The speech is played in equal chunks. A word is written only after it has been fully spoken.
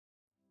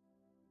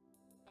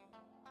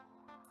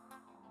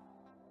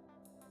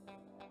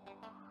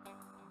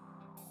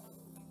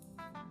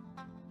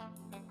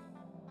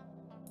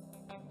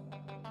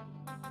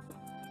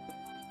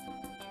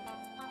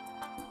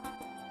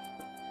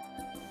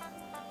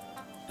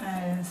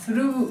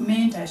through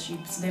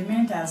mentorships, the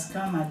mentors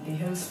come at the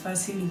health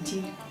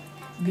facility.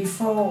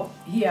 Before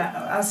here,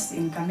 us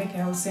in Kameke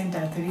Health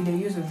Center 3, the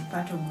use of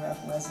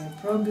Partograph was a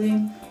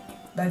problem.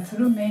 But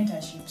through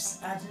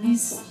mentorships, at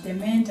least the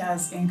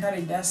mentors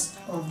encouraged us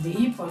of the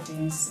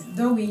importance,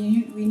 though we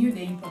knew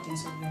the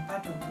importance of the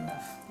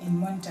partograph in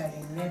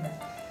monitoring labor.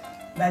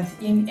 But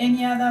in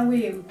any other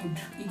way, we could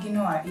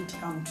ignore it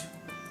out.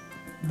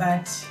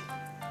 But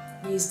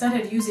we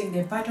started using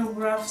the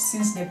partograph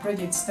since the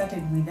project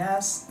started with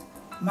us.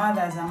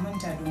 Mothers are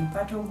monitored on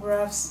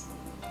partographs,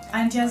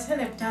 and it has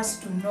helped us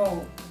to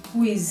know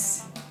who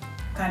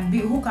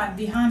can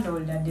be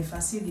handled at the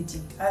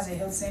facility as a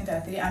health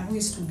center 3 and who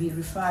is to be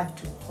referred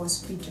to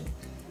hospital.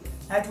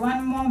 At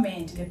one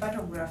moment, the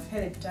partograph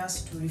helped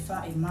us to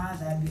refer a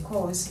mother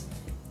because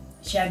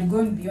she had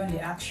gone beyond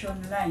the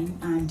action line,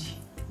 and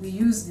we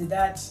used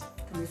that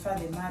to refer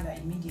the mother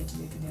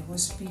immediately to the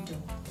hospital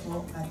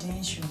for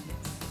attention.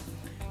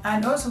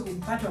 And also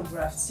with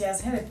partographs, she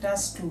has helped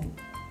us to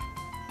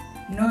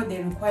know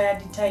the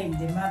required time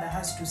the mother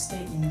has to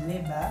stay in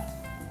labor.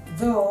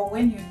 Though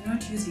when you're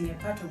not using a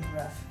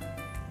partograph,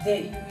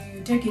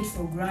 you take it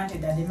for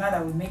granted that the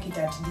mother will make it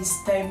at this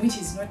time, which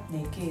is not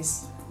the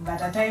case.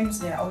 But at times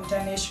there are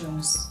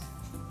alternations,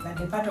 but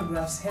the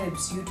partographs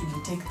helps you to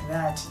detect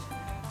that.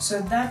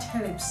 So that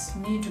helps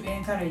me to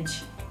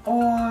encourage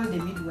all the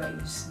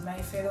midwives,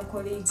 my fellow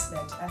colleagues,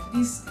 that at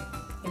least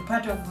a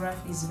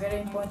partograph is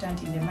very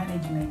important in the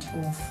management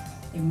of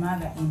a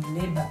mother in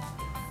labor,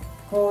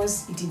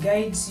 because it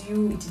guides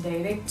you, it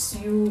directs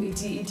you,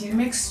 it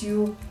makes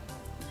you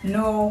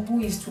know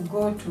who is to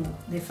go to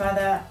the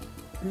further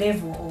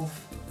level of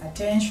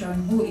attention,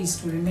 who is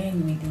to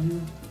remain with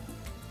you.